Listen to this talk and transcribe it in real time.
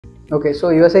Okay, so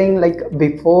you are saying like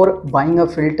before buying a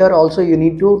filter, also you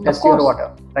need to test your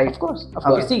water, right? Of course.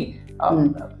 Okay. See,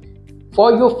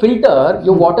 for your filter,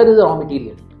 your water is a raw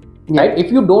material, right?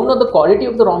 If you don't know the quality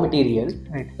of the raw material,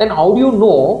 then how do you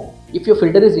know if your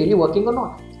filter is really working or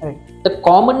not? Right. The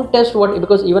common test,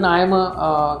 because even I am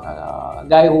a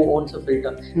guy who owns a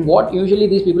filter, what usually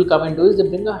these people come and do is they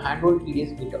bring a handheld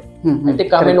TDS meter. And they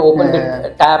come and open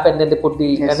the tap and then they put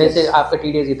the, and they say, "Aapka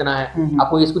TDS itna hai,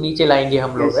 aapko isko niche layenge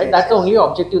hum log," right? That's the only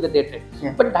objective that they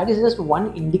take. But that is just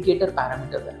one indicator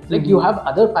parameter there. Like you have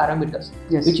other parameters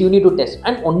which you need to test,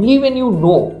 and only when you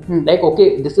know, like,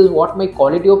 okay, this is what my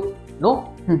quality of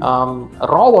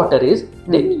raw water is,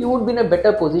 then you would be in a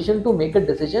better position to make a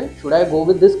decision. Should I go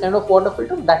with this kind of water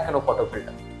filter, that kind of water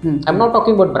filter? I'm not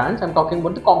talking about brands, I'm talking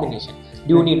about the combination.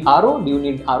 Do you need RO? Do you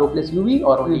need RO plus UV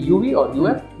or only UV or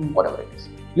UF? Whatever it is.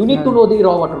 You need to know the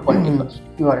raw water quality first.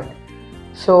 Got it.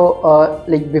 So,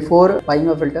 like before buying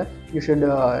a filter, you should,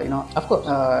 of course,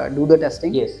 do the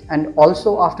testing. Yes. And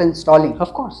also after installing.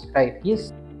 Of course. Right.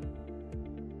 Yes.